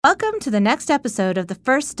Welcome to the next episode of the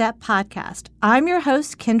First Step Podcast. I'm your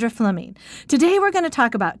host, Kendra Fleming. Today we're going to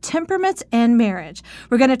talk about temperaments and marriage.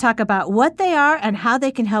 We're going to talk about what they are and how they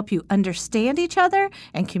can help you understand each other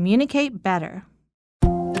and communicate better.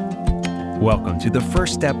 Welcome to the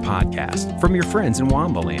First Step Podcast from your friends in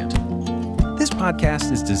Wambaland. This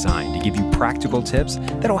podcast is designed to give you practical tips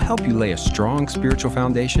that'll help you lay a strong spiritual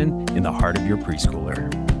foundation in the heart of your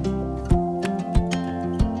preschooler.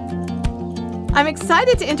 I'm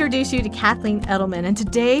excited to introduce you to Kathleen Edelman, and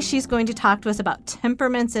today she's going to talk to us about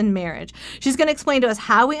temperaments in marriage. She's going to explain to us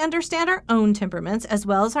how we understand our own temperaments as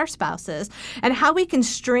well as our spouses, and how we can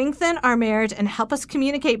strengthen our marriage and help us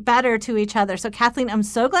communicate better to each other. So, Kathleen, I'm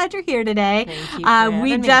so glad you're here today. Thank you for having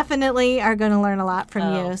me. Definitely are going to learn a lot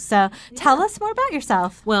from you. So, tell us more about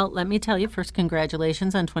yourself. Well, let me tell you first,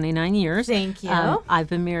 congratulations on 29 years. Thank you. I've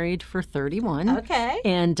been married for 31. Okay.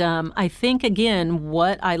 And I think, again,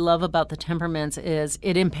 what I love about the temperaments is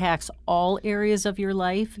it impacts all areas of your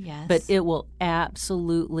life, Yes. but it will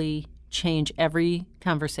absolutely change every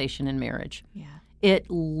conversation in marriage. Yeah. It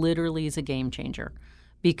literally is a game changer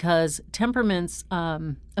because temperaments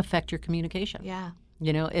affect your communication. Yeah.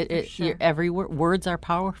 You know, sure. words are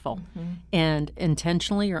powerful, and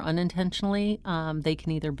intentionally or unintentionally, they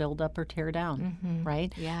can either build up or tear down,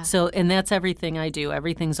 right? Yeah. So, and that's everything I do.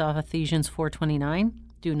 Everything's off Ephesians 4:29.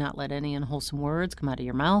 Do not let any unwholesome words come out of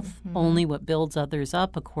your mouth. Only what builds others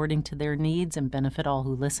up according to their needs and benefit all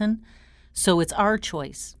who listen. So it's our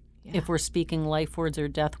choice if we're speaking life words or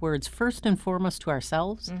death words, first and foremost to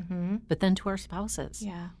ourselves, but then to our spouses.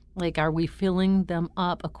 Yeah. Like, are we filling them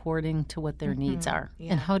up according to what their needs are?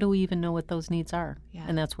 Yeah. And how do we even know what those needs are? Yeah.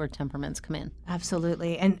 And that's where temperaments come in.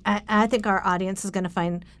 Absolutely. And I think our audience is going to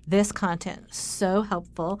find this content so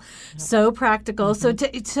helpful, so practical. So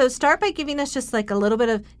start by giving us just like a little bit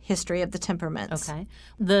of history of the temperaments. Okay.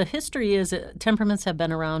 The history is temperaments have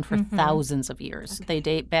been around for thousands of years. Okay. They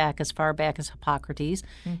date back as far back as Hippocrates.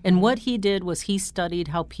 And what he did was he studied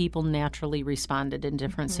how people naturally responded in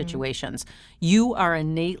different situations. You are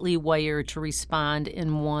innately wired to respond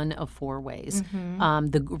in one of four ways.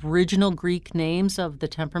 The original Greek names of the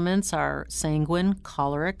temperaments are sanguine,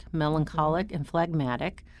 choleric, melancholic, and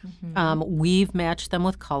phlegmatic. We've matched them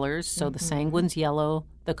with colors. So the sanguine's yellow,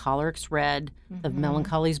 the choleric's red, the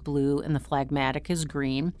melancholy's blue, and the phlegmatic is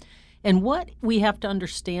green. And what we have to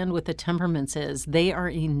understand with the temperaments is they are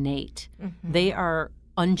innate. They are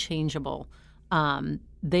unchangeable.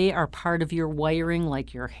 They are part of your wiring,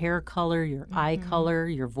 like your hair color, your eye color,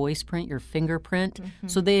 your voice print, your fingerprint.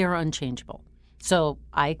 So they are unchangeable. So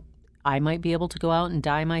I might be able to go out and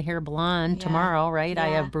dye my hair blonde tomorrow, right? I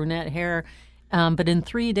have brunette hair. But in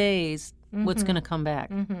 3 days, what's going to come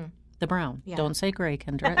back? The brown. Yeah. Don't say gray,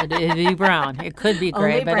 Kendra. It'd be brown. It could be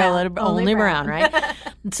gray, Only but brown. only brown, right?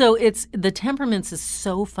 So it's the temperaments is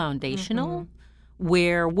so foundational.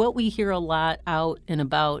 Where what we hear a lot out and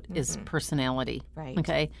about is personality. Right.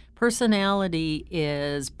 Okay. Personality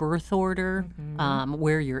is birth order,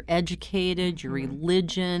 where you're educated, your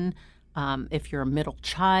religion, if you're a middle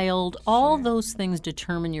child. All those things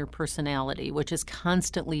determine your personality, which is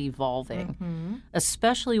constantly evolving.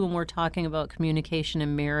 Especially when we're talking about communication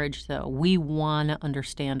and marriage, though, we want to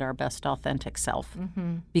understand our best authentic self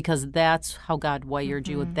because that's how God wired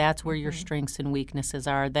you. That's where your strengths and weaknesses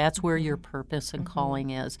are. That's where your purpose and calling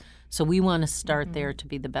is. So we want to start there to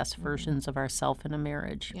be the best versions of ourselves in a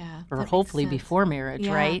marriage. Yeah, or that hopefully makes sense. before marriage,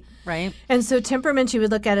 right? Right? And so temperaments you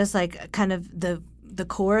would look at as like kind of the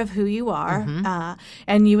core of who you are.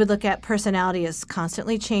 And you would look at personality as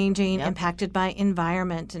constantly changing, impacted by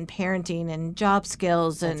environment and parenting and job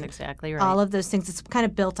skills. That's and exactly right. all of those things. It's kind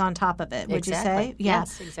of built on top of it, would you say? Yeah.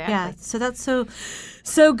 Yes, exactly. Yeah. So that's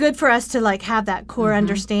so good for us to like have that core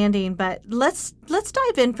understanding. But let's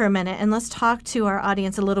dive in for a minute and let's talk to our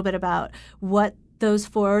audience a little bit about what those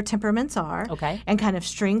four temperaments are, and kind of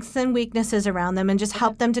strengths and weaknesses around them, and just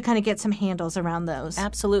help them to kind of get some handles around those.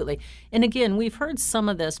 Absolutely. And again, we've heard some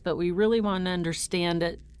of this, but we really want to understand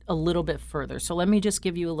it a little bit further. So let me just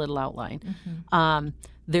give you a little outline. In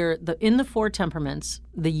the four temperaments,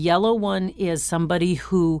 the yellow one is somebody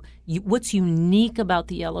who, what's unique about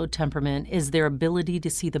the yellow temperament is their ability to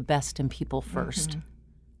see the best in people first.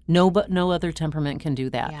 No other temperament can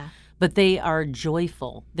do that. Yeah. But they are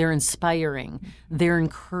joyful, they're inspiring, they're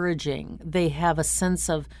encouraging, they have a sense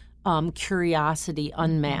of curiosity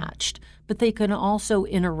unmatched, but they can also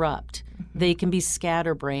interrupt. They can be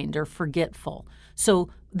scatterbrained or forgetful. So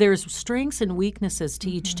there's strengths and weaknesses to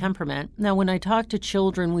each temperament. Now, when I talk to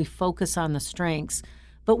children, we focus on the strengths,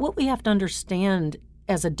 but what we have to understand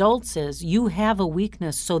as adults is you have a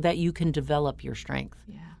weakness so that you can develop your strength.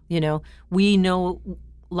 Yeah. You know, we know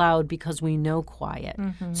loud because we know quiet.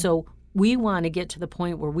 So we want to get to the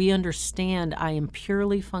point where we understand I am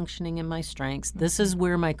purely functioning in my strengths. This is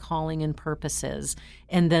where my calling and purpose is.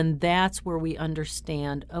 And then that's where we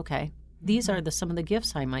understand, okay, these are some of the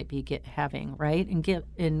gifts I might be having, right?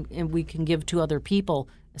 And we can give to other people,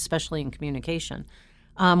 especially in communication.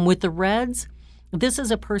 With the reds, this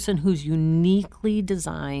is a person who's uniquely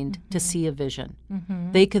designed to see a vision.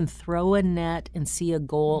 They can throw a net and see a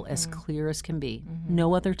goal as clear as can be.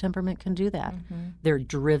 No other temperament can do that. They're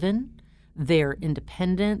driven. They're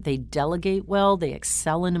independent. They delegate well. They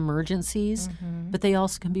excel in emergencies. But they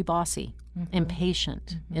also can be bossy,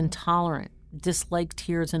 impatient, intolerant, dislike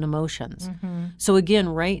tears and emotions. So again,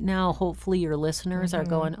 right now, hopefully your listeners are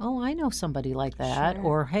going, oh, I know somebody like that.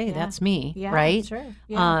 Or, hey, that's me, right? Sure.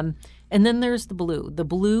 Yeah. And then there's the blue. The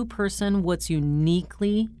blue person, what's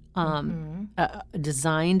uniquely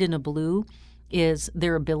designed in a blue is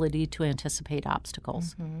their ability to anticipate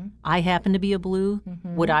obstacles. I happen to be a blue.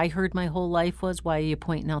 What I heard my whole life was, why are you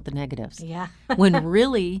pointing out the negatives? Yeah. When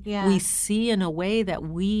really we see in a way that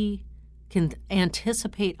we can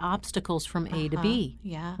anticipate obstacles from A to B.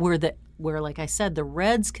 Yeah. Where, like I said, the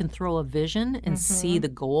reds can throw a vision and see the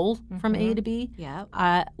goal from A to B.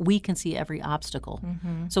 Yeah. We can see every obstacle.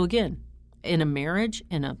 So again, in a marriage,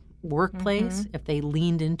 in a workplace, if they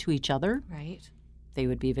leaned into each other, right, they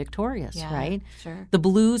would be victorious, right? Sure. The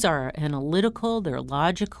blues are analytical, they're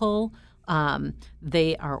logical,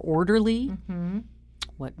 they are orderly.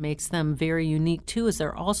 What makes them very unique, too, is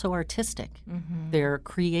they're also artistic. They're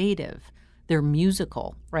creative. They're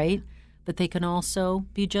musical, right? But they can also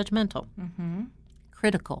be judgmental,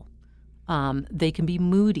 critical. They can be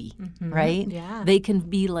moody, right? Yeah. They can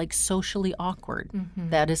be like socially awkward.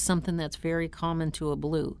 That is something that's very common to a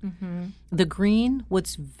blue. The green,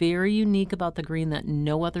 what's very unique about the green that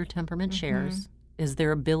no other temperament shares is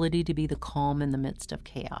their ability to be the calm in the midst of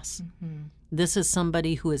chaos. This is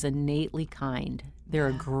somebody who is innately kind. They're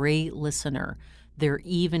a great listener. They're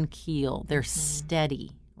even keel. They're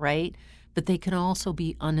steady, right? But they can also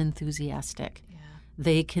be unenthusiastic.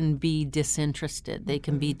 They can be disinterested. They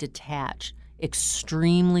can be detached,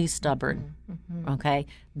 extremely stubborn, okay?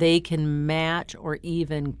 They can match or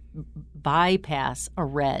even bypass a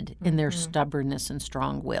red in their stubbornness and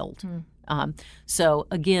strong-willed. So,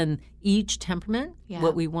 again, each temperament,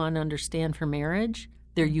 what we want to understand for marriage,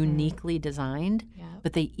 they're uniquely designed,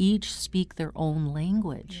 but they each speak their own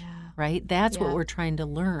language. Right? That's what we're trying to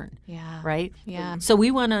learn. Right? So we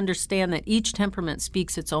want to understand that each temperament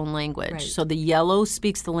speaks its own language. Right. So the yellow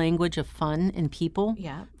speaks the language of fun and people.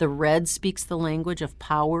 The red speaks the language of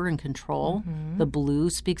power and control. The blue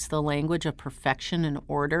speaks the language of perfection and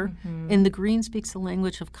order. And the green speaks the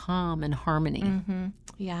language of calm and harmony.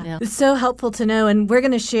 Yeah. It's so helpful to know, and we're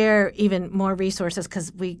going to share even more resources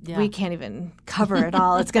because we can't even cover it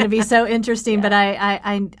all. It's going to be so interesting, but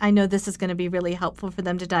I know this is going to be really helpful for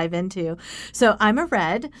them to dive into. So I'm a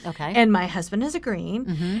red, and my husband is a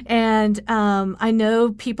green, and I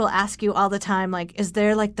know people ask you all the time, like, is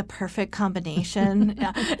there like the perfect combination?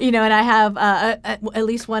 And I have at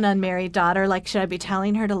least one unmarried daughter. Like, should I be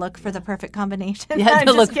telling her to look for the perfect combination?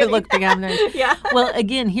 To look for the combination. Well,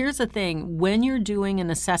 again, here's the thing: when you're doing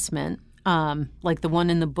an assessment, like the one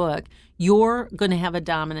in the book, you're going to have a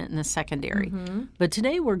dominant and a secondary. But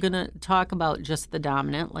today we're going to talk about just the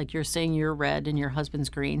dominant, like you're saying you're red and your husband's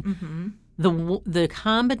green. The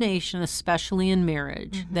combination, especially in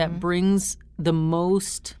marriage, that brings the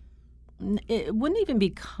most, it wouldn't even be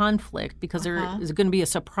conflict because there is going to be a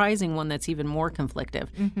surprising one that's even more conflictive,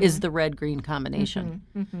 is the red-green combination.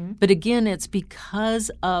 But again, it's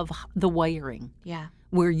because of the wiring.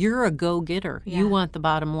 Where you're a go-getter. You want the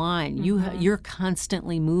bottom line. You're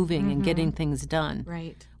constantly moving and getting things done.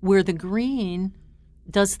 Right. Where the green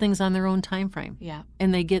does things on their own time frame.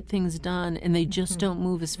 And they get things done, and they just don't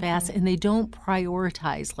move as fast, and they don't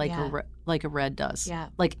prioritize like a red does.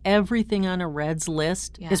 Like everything on a red's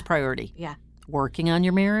list is priority. Working on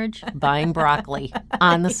your marriage, buying broccoli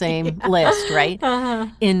on the same list, right?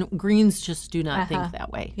 And greens just do not think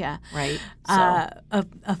that way. Right? So.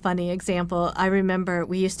 A funny example, I remember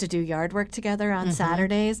we used to do yard work together on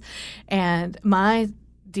Saturdays, and my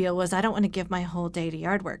deal was I don't want to give my whole day to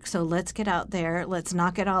yard work. So let's get out there, let's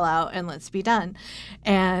knock it all out, and let's be done.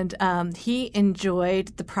 And he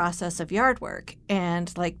enjoyed the process of yard work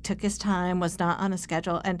and like took his time, was not on a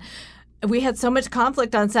schedule. And we had so much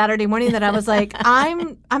conflict on Saturday morning that I was like,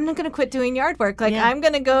 I'm not going to quit doing yard work. Like I'm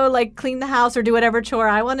going to go like clean the house or do whatever chore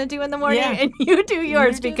I want to do in the morning, and you do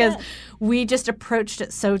yours because we just approached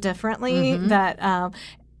it so differently that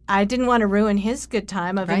I didn't want to ruin his good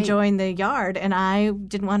time of Right. enjoying the yard, and I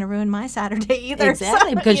didn't want to ruin my Saturday either. Exactly,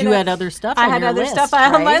 So, because you know, had other stuff I on had your other list, stuff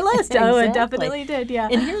on my right? list. Oh, I Exactly. definitely did, yeah.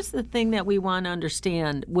 And here's the thing that we want to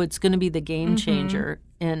understand, what's going to be the game changer,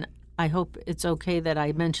 and I hope it's okay that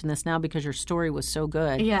I mention this now because your story was so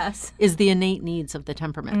good, Yes. is the innate needs of the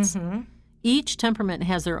temperaments. Each temperament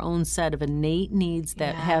has their own set of innate needs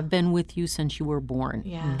that have been with you since you were born.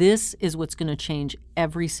 Yeah. This is what's going to change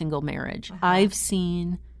every single marriage. I've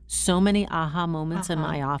seen so many aha moments in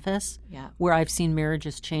my office Yeah. where I've seen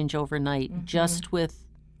marriages change overnight just with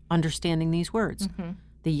understanding these words.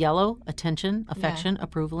 The yellow, attention, affection,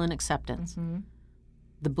 approval, and acceptance.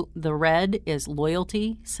 The red is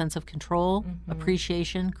loyalty, sense of control,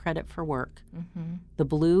 appreciation, credit for work. The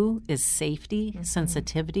blue is safety,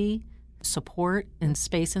 sensitivity, support, and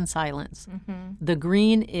space and silence. The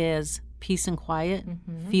green is peace and quiet,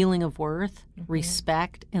 feeling of worth,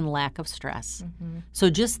 respect, and lack of stress.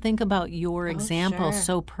 So just think about your example, sure.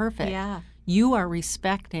 so perfect. Yeah. You are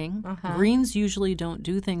respecting. Greens usually don't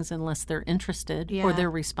do things unless they're interested or Yeah.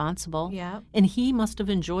 they're responsible. Yeah. And he must have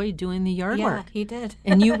enjoyed doing the yard Yeah, work. he did.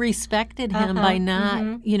 And you respected him by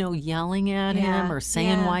not, yelling at Yeah, him or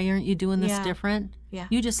saying, yeah. why aren't you doing this Yeah. different? Yeah.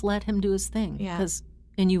 You just let him do his thing. Yeah.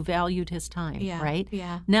 And you valued his time, Yeah, right?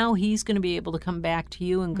 yeah. Now he's going to be able to come back to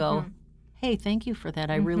you and go, hey, thank you for that.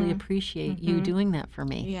 I really appreciate you doing that for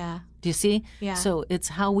me. Yeah. Do you see? Yeah. So it's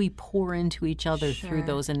how we pour into each other through Sure.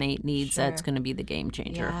 those innate needs that's Sure. going to be the game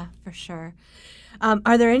changer. Yeah, for sure.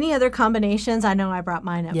 Are there any other combinations? I know I brought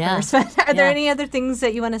mine up Yeah. first, but are there Yeah. any other things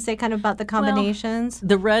that you want to say kind of about the combinations?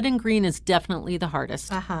 The red and green is definitely the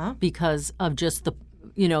hardest because of just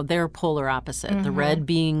they're polar opposite. The red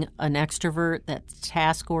being an extrovert that's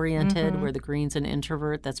task oriented, where the green's an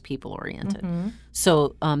introvert that's people oriented.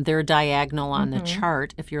 So they're diagonal on the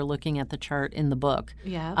chart if you're looking at the chart in the book.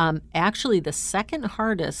 Yeah. Actually, the second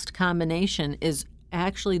hardest combination is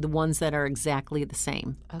actually the ones that are exactly the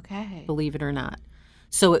same, Okay. believe it or not.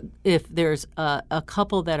 So if there's a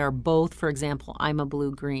couple that are both, for example, I'm a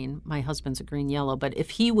blue-green, my husband's a green-yellow, but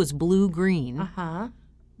if he was blue-green,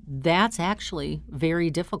 that's actually very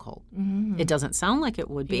difficult. It doesn't sound like it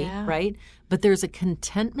would be, Yeah. right? But there's a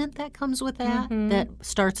contentment that comes with that that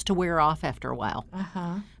starts to wear off after a while.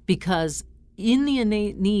 Because in the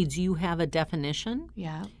innate needs, you have a definition.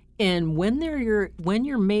 Yeah. And when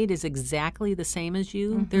your mate is exactly the same as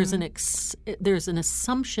you, there's an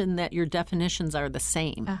assumption that your definitions are the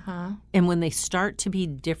same. And when they start to be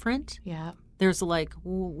different, Yeah. there's like,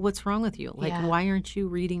 what's wrong with you? Like, Yeah. why aren't you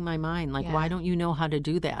reading my mind? Like, Yeah. why don't you know how to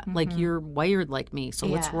do that? Like, you're wired like me, so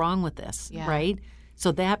what's Yeah. wrong with this, Yeah. right?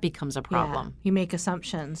 So that becomes a problem. Yeah. You make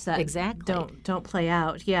assumptions that Exactly. don't play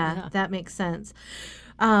out. Yeah, that makes sense.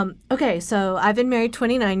 Okay, so I've been married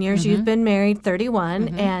 29 years. You've been married 31,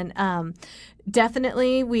 and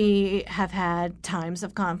definitely we have had times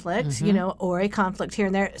of conflict, or a conflict here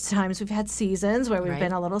and there. Times we've had seasons where we've Right.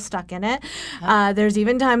 been a little stuck in it. There's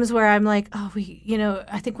even times where I'm like, oh,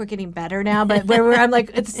 I think we're getting better now, but where I'm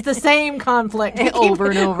like, it's the same conflict Over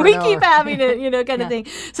and over We and keep over. having it, kind of thing.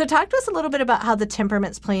 So talk to us a little bit about how the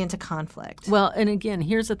temperaments play into conflict. Well, and again,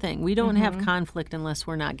 here's the thing. We don't have conflict unless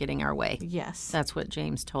we're not getting our way. Yes. That's what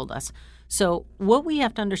James told us. So what we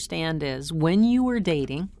have to understand is when you were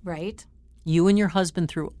dating, Right. you and your husband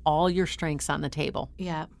threw all your strengths on the table.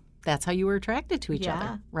 Yeah. That's how you were attracted to each Yeah.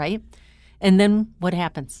 other, right? And then what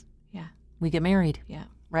happens? Yeah. We get married, Yeah.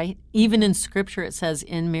 right? Even in Scripture, it says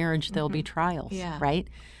in marriage there'll be trials, Yeah. right?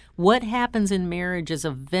 What happens in marriage is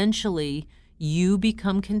eventually you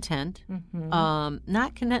become content,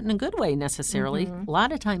 not content in a good way necessarily. A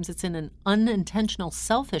lot of times it's in an unintentional,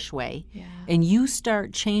 selfish way, and you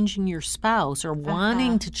start changing your spouse or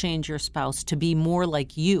wanting to change your spouse to be more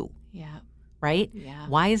like you. Yeah. Right? Yeah.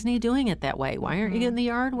 Why isn't he doing it that way? Why aren't you getting the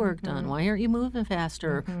yard work done? Why aren't you moving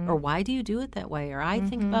faster? Or why do you do it that way? Or I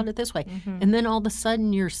think about it this way. And then all of a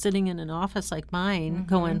sudden you're sitting in an office like mine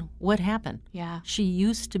going, what happened? Yeah. She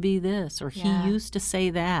used to be this or Yeah. he used to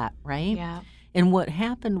say that, right? Yeah. And what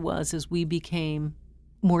happened is we became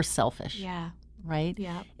more selfish, Yeah. right?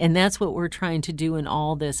 Yeah. And that's what we're trying to do in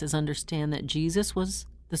all this is understand that Jesus was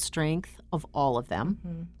the strength of all of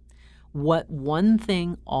them. What one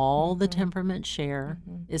thing all the temperaments share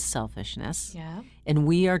is selfishness. Yeah. And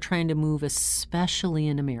we are trying to move, especially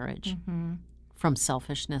in a marriage, from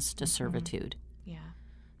selfishness to servitude. Yeah.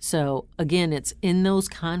 So again, it's in those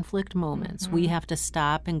conflict moments we have to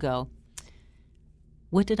stop and go,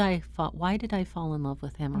 why did I fall in love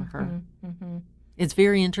with him or her? It's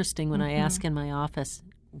very interesting when I ask in my office,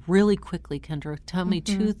 really quickly, Kendra, tell me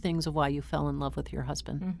 2 things of why you fell in love with your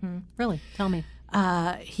husband. Really, tell me.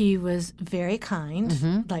 He was very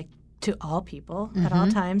kind, like to all people at all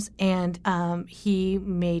times, and he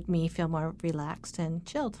made me feel more relaxed and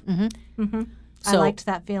chilled. I liked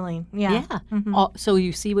that feeling. Yeah. So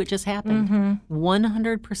you see what just happened.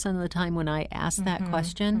 100% of the time when I ask that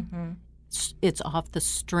question, it's off the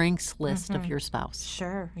strengths list of your spouse.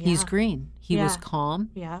 Sure. Yeah. He's green. He was calm.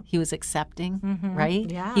 Yeah. He was accepting, right?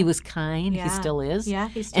 Yeah. He was kind. Yeah. He still is. Yeah,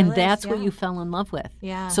 he still is. And that's what you fell in love with.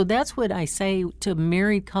 Yeah. So that's what I say to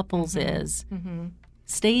married couples is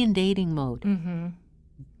stay in dating mode.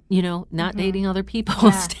 You know, not dating other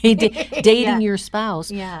people. Stay dating your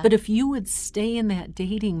spouse. Yeah. But if you would stay in that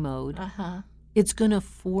dating mode, it's going to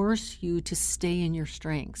force you to stay in your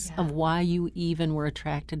strengths of why you even were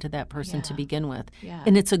attracted to that person to begin with. Yeah.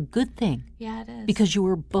 And it's a good thing. Yeah, it is. Because you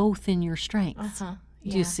were both in your strengths. Yeah.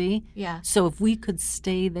 Do you see? Yeah. So if we could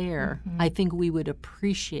stay there, I think we would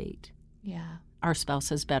appreciate our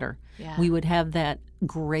spouses better. Yeah. We would have that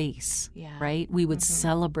grace, right? We would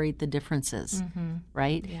celebrate the differences,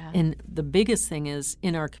 right? Yeah. And the biggest thing is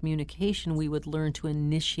in our communication, we would learn to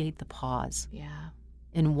initiate the pause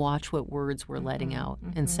and watch what words we're letting out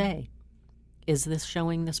and say, is this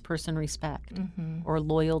showing this person respect or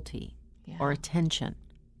loyalty or attention,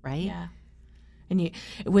 right? Yeah. And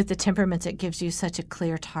with the temperaments, it gives you such a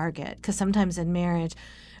clear target. Because sometimes in marriage,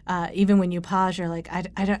 even when you pause, you're like,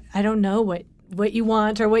 I don't know what you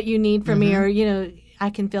want or what you need from me, or I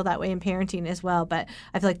can feel that way in parenting as well. But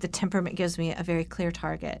I feel like the temperament gives me a very clear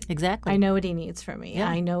target. Exactly. I know what he needs from me. Yeah.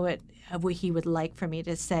 I know what he would like for me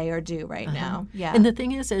to say or do right now. Yeah. And the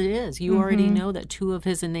thing is, you already know that 2 of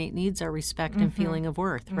his innate needs are respect and feeling of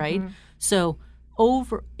worth, right? So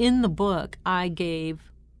over in the book, I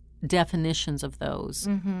gave definitions of those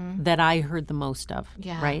that I heard the most of,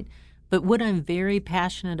 right? But what I'm very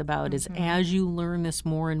passionate about is as you learn this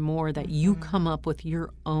more and more, that you come up with your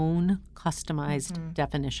own customized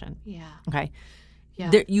definition. Yeah. Okay. Yeah.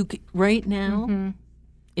 There, right now,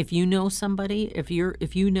 if you know somebody, if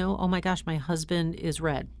you know, oh my gosh, my husband is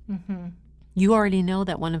red, you already know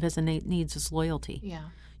that one of his innate needs is loyalty. Yeah.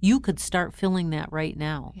 You could start filling that right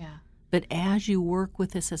now. Yeah. But as you work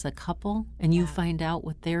with this as a couple and you find out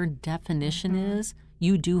what their definition is,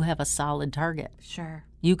 you do have a solid target. Sure.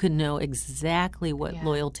 You can know exactly what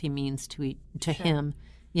loyalty means to him,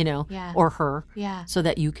 or her, so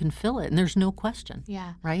that you can fill it. And there's no question.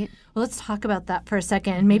 Yeah. Right? Well, let's talk about that for a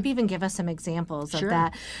second, and maybe even give us some examples of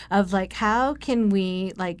that, of like how can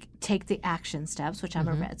we take the action steps, which I'm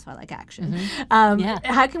a red, so I like action.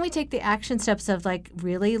 How can we take the action steps of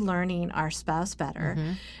really learning our spouse better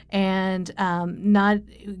and not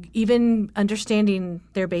even understanding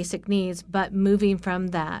their basic needs, but moving from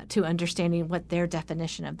that to understanding what their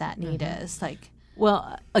definition of that need is?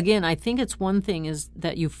 Well, again, I think it's one thing is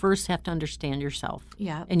that you first have to understand yourself.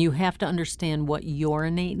 Yeah. And you have to understand what your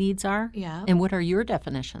innate needs are. Yeah. And what are your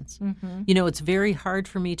definitions. It's very hard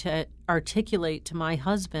for me to articulate to my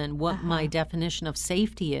husband what my definition of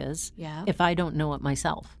safety is if I don't know it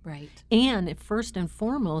myself. Right. And first and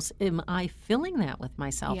foremost, am I filling that with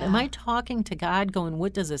myself? Yeah. Am I talking to God going,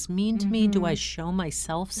 what does this mean to me? Do I show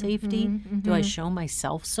myself safety? Do I show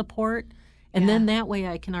myself support? And then that way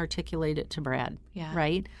I can articulate it to Brad,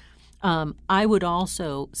 right? I would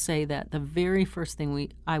also say that the very first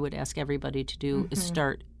thing I would ask everybody to do is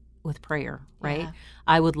start with prayer, right? Yeah.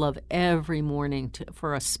 I would love every morning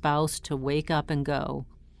for a spouse to wake up and go,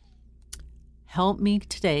 help me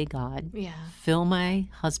today, God, fill my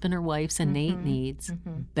husband or wife's innate needs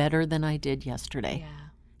better than I did yesterday. Yeah.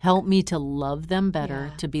 Help me to love them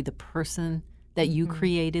better, to be the person that you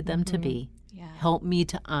created them to be. Yeah. Help me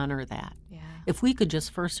to honor that. Yeah. If we could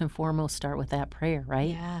just first and foremost start with that prayer, right?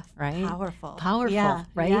 Yeah. Right? Powerful. Powerful,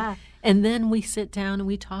 right? Yeah. And then we sit down and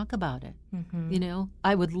we talk about it.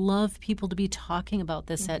 I would love people to be talking about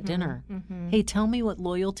this at dinner. Hey, tell me what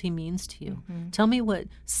loyalty means to you. Tell me what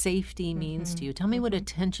safety means to you. Tell me what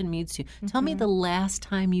attention means to you. Tell me the last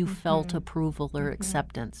time you felt approval or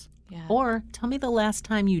acceptance. Yeah. Or tell me the last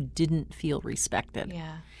time you didn't feel respected.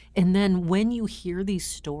 Yeah. And then when you hear these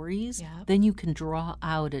stories, then you can draw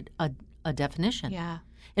out a definition. Yeah.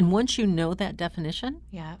 And once you know that definition,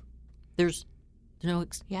 there's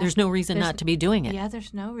no reason not to be doing it. Yeah,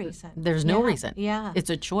 there's no reason. There's no reason. Yeah.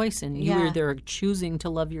 It's a choice, and you either choosing to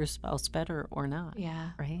love your spouse better or not.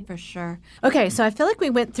 Yeah. Right? For sure. Okay, so I feel like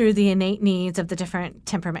we went through the innate needs of the different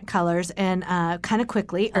temperament colors and kind of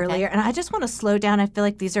quickly earlier. And I just want to slow down. I feel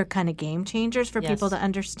like these are kind of game changers for people to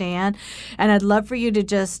understand. And I'd love for you to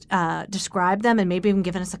just describe them and maybe even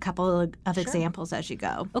give us a couple of examples as you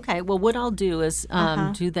go. Okay. Well, what I'll do is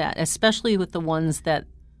do that, especially with the ones that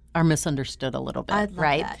are misunderstood a little bit, I love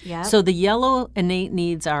right? that. Yep. So the yellow innate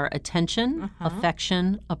needs are attention,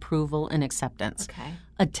 affection, approval, and acceptance. Okay.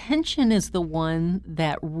 Attention is the one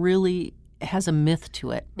that really has a myth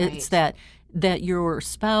to it. Right. It's that your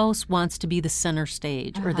spouse wants to be the center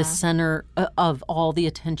stage or the center of all the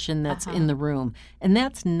attention that's in the room. And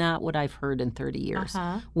that's not what I've heard in 30 years.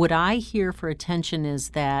 What I hear for attention is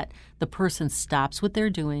that the person stops what they're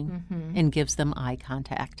doing and gives them eye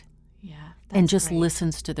contact. Yeah. And just great.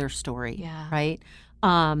 listens to their story, Yeah. right?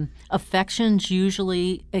 Affection's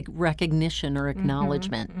usually recognition or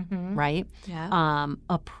acknowledgement, right? Yeah.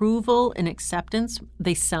 Approval and acceptance,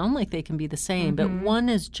 they sound like they can be the same, but one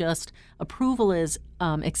is just, approval is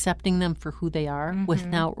accepting them for who they are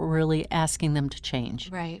without really asking them to change.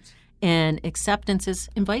 Right. And acceptance is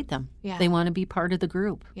invite them. Yeah. They want to be part of the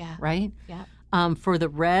group, Yeah. right? Yeah. For the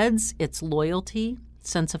reds, it's loyalty,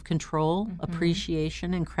 sense of control,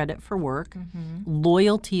 appreciation, and credit for work.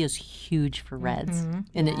 Loyalty is huge for reds,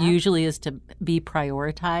 and it usually is to be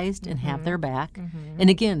prioritized and have their back. And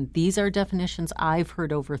again, these are definitions I've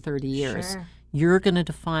heard over 30 years. Sure. You're going to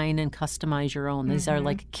define and customize your own. These are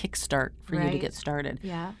like a kickstart for you to Right. get started.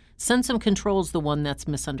 Yeah. Sense of control is the one that's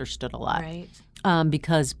misunderstood a lot. Right.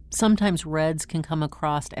 Because sometimes reds can come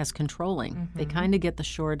across as controlling. They kind of get the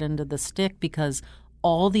short end of the stick because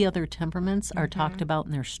all the other temperaments are talked about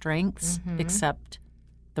in their strengths except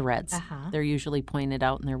the reds. They're usually pointed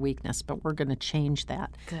out in their weakness, but we're going to change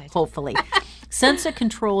that, Good. hopefully. Sense of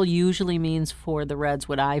control usually means for the reds,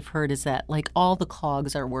 what I've heard is that like all the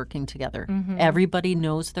cogs are working together. Everybody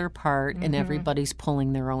knows their part and everybody's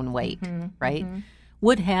pulling their own weight, right?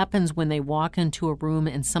 What happens when they walk into a room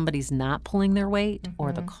and somebody's not pulling their weight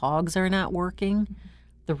or the cogs are not working?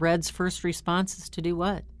 The red's first response is to do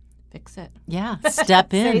what? Fix it. Yeah,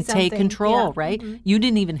 step in, Say take something. control, Yeah. right? You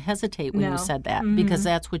didn't even hesitate when No. you said that because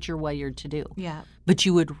that's what you're wired to do. Yeah. But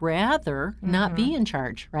you would rather not be in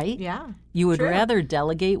charge, right? Yeah. You would True. rather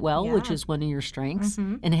delegate well, which Yeah. is one of your strengths,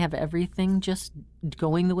 and have everything just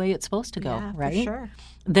going the way it's supposed to go, Yeah, right? For sure.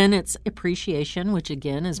 Then it's appreciation, which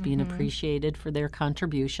again is being appreciated for their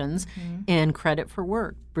contributions, and credit for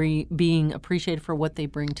work, being appreciated for what they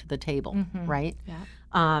bring to the table, right?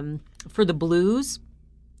 Yeah. For the blues,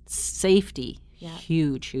 safety, Yeah.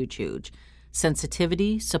 huge, huge, huge.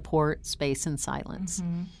 Sensitivity, support, space, and silence.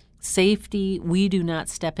 Safety, we do not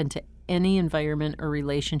step into any environment or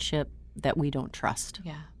relationship that we don't trust.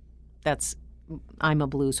 Yeah. I'm a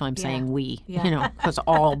blue, so I'm Yeah. saying we, Yeah. because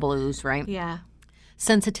all blues, right? Yeah.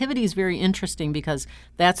 Sensitivity is very interesting because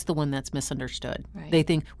that's the one that's misunderstood. Right. They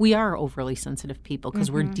think we are overly sensitive people because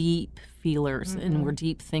we're deep feelers and we're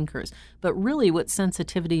deep thinkers. But really, what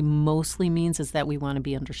sensitivity mostly means is that we want to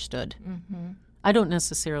be understood. I don't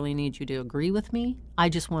necessarily need you to agree with me. I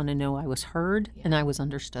just want to know I was heard and I was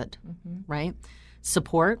understood, right?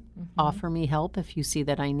 Support, offer me help if you see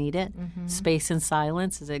that I need it. Space and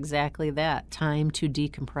silence is exactly that. Time to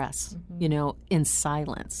decompress, in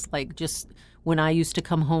silence. Like just when I used to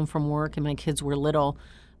come home from work and my kids were little,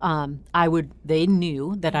 they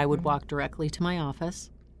knew that I would walk directly to my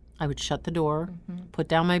office. I would shut the door, put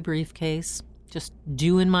down my briefcase, just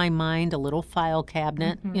do in my mind a little file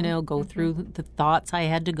cabinet, go through the thoughts I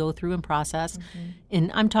had to go through and process.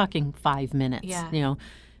 And I'm talking 5 minutes, Yeah.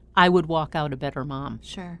 I would walk out a better mom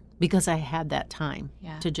Sure. because I had that time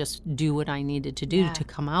Yeah. to just do what I needed to do Yeah. to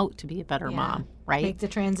come out to be a better Yeah. mom, right? Make the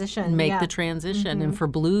transition. Make Yeah. the transition. And for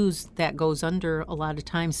blues, that goes under a lot of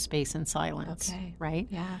times space and silence, Okay. right?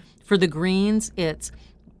 Yeah. For the greens, it's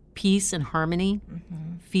peace and harmony,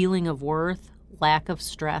 feeling of worth, lack of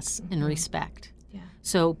stress, and respect. Yeah.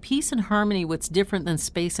 So peace and harmony, what's different than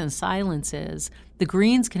space and silence is the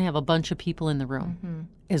greens can have a bunch of people in the room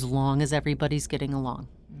as long as everybody's getting along.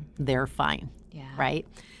 They're fine, Yeah. right?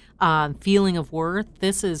 Feeling of worth,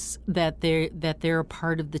 this is that they're a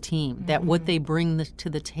part of the team, that what they bring to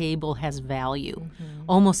the table has value.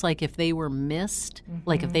 Almost like if they were missed,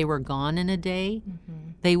 like if they were gone in a day,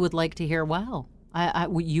 they would like to hear, wow,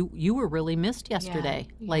 you were really missed yesterday.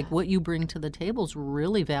 Yeah. Like what you bring to the table is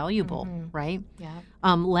really valuable, right?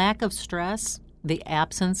 Yeah. Lack of stress, the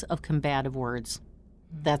absence of combative words.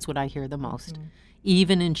 That's what I hear the most.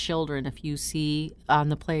 Even in children, if you see on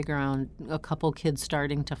the playground a couple kids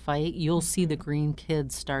starting to fight, you'll see the green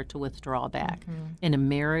kids start to withdraw back. In a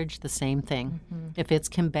marriage, the same thing. If it's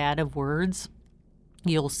combative words,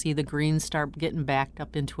 you'll see the greens start getting backed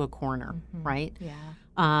up into a corner, right? Yeah.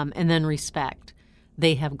 And then respect.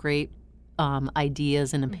 They have great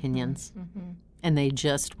ideas and opinions. and they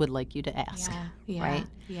just would like you to ask, right?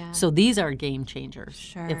 Yeah. So these are game changers.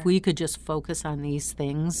 Sure. If we could just focus on these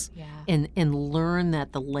things and learn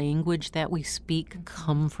that the language that we speak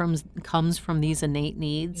comes from these innate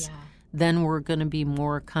needs, then we're going to be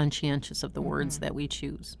more conscientious of the words that we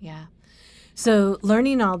choose. Yeah. So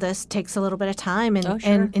learning all this takes a little bit of time and,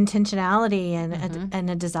 and intentionality and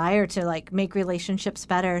a desire to like make relationships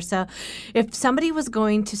better. So if somebody was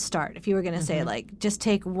going to start, if you were going to say like just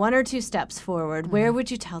take 1 or 2 steps forward, where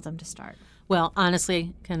would you tell them to start? Well,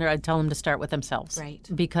 honestly, Kendra, I'd tell them to start with themselves. Right.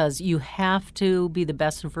 Because you have to be the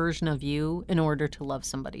best version of you in order to love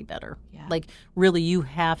somebody better. Yeah. Like really, you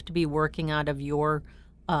have to be working out of your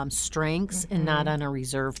strengths and not on a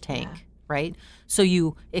reserve tank. Yeah. Right? So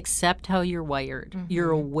you accept how you're wired.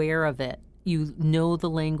 You're aware of it. You know the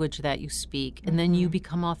language that you speak, and then you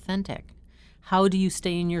become authentic. How do you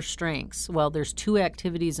stay in your strengths? Well, there's 2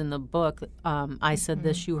 activities in the book. I said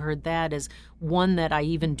this, you heard that, is one that I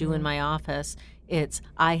even do in my office. It's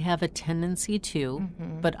I have a tendency to,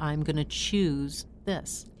 but I'm going to choose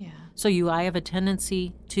this. Yeah. So I have a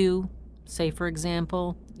tendency to, say, for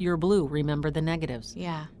example, you're blue. Remember the negatives.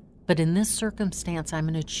 Yeah. But in this circumstance, I'm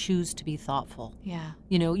going to choose to be thoughtful. Yeah.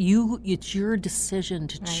 You know, it's your decision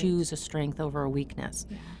to choose a strength over a weakness.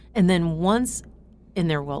 Yeah. And then and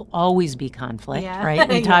there will always be conflict, right?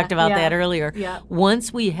 We talked about that earlier. Yeah.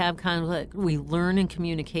 Once we have conflict, we learn in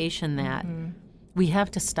communication that we have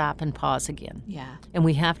to stop and pause again. Yeah. And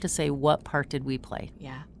we have to say, what part did we play?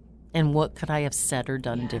 Yeah. And what could I have said or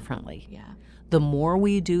done differently? Yeah. The more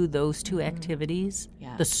we do those 2 activities,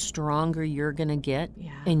 the stronger you're going to get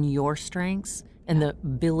in your strengths, and the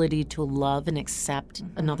ability to love and accept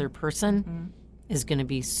another person is going to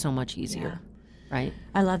be so much easier. Right.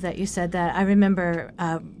 I love that you said that. I remember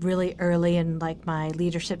really early in like my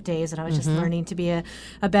leadership days, and I was just learning to be a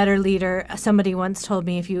better leader. Somebody once told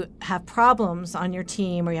me if you have problems on your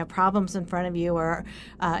team or you have problems in front of you, or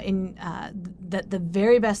the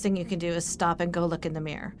very best thing you can do is stop and go look in the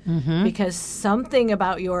mirror, because something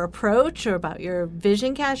about your approach or about your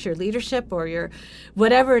vision cast, your leadership, or your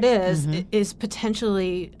whatever it is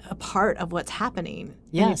potentially a part of what's happening.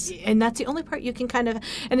 Yes. And that's the only part you can kind of,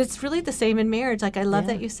 and it's really the same in marriage. Like, I love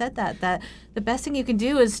that you said that the best thing you can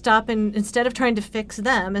do is stop and, instead of trying to fix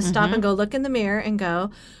them, is stop and go look in the mirror and go,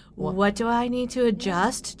 what do I need to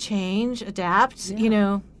adjust, change, adapt, you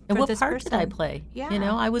know, and what part did I play? Yeah. You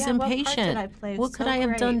know, I was impatient. What part did I play? What could I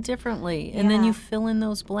have done differently? And then you fill in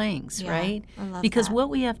those blanks, right? I love because that. What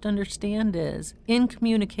we have to understand is, in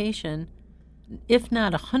communication, if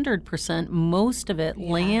not 100%, most of it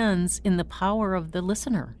lands in the power of the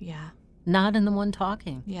listener. Yeah. Not in the one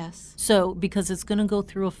talking. Yes. So, because it's going to go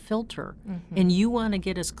through a filter, and you want to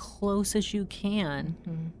get as close as you can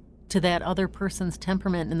to that other person's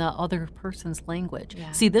temperament and the other person's language.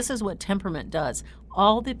 Yeah. See, this is what temperament does.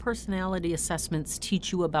 All the personality assessments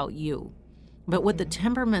teach you about you. But what the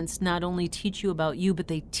temperaments not only teach you about you, but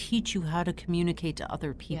they teach you how to communicate to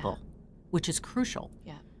other people, which is crucial.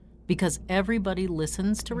 Yeah. Because everybody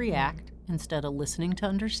listens to react instead of listening to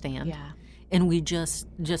understand. Yeah. And we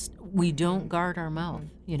we don't guard our mouth,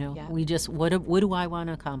 you know. Yeah. We just, what do I want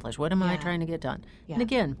to accomplish? What am I trying to get done? Yeah. And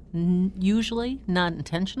again, usually not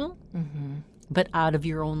intentional, but out of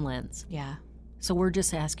your own lens. Yeah. So we're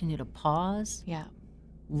just asking you to pause. Yeah.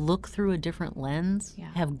 Look through a different lens.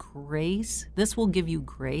 Yeah. Have grace. This will give you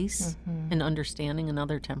grace in understanding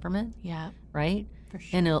another temperament. Yeah. Right? For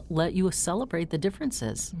sure. And it'll let you celebrate the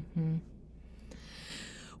differences.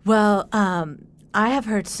 Well, I have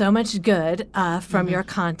heard so much good from your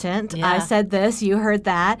content. Yeah. I said this, you heard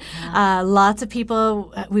that. Yeah. Lots of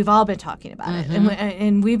people, we've all been talking about it,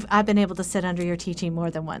 and I've been able to sit under your teaching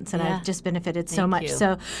more than once, and I've just benefited so much.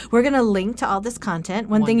 So we're going to link to all this content.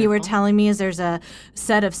 One thing you were telling me is there's a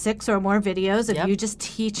set of 6 or more videos of you just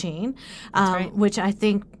teaching, which I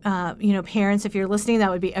think parents, if you're listening, that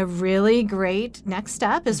would be a really great next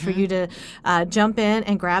step, is for you to jump in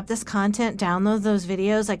and grab this content, download those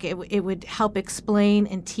videos. Like it would help explain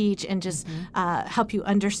and teach and just help you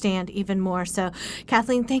understand even more. So,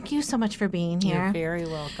 Kathleen, thank you so much for being here. You're very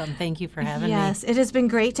welcome. Thank you for having me. Yes, it has been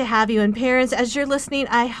great to have you. And parents, as you're listening,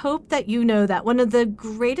 I hope that you know that one of the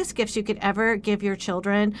greatest gifts you could ever give your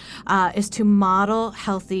children is to model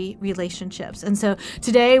healthy relationships. And so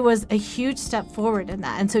today was a huge step forward in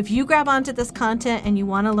that. And so if you grab onto this content and you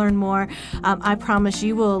want to learn more, I promise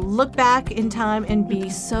you will look back in time and be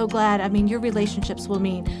so glad. I mean, your relationships will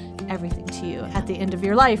mean everything to you at the end of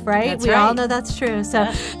your life, right? That's we right. all know that's true. So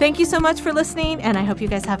thank you so much for listening, and I hope you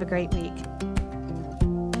guys have a great week.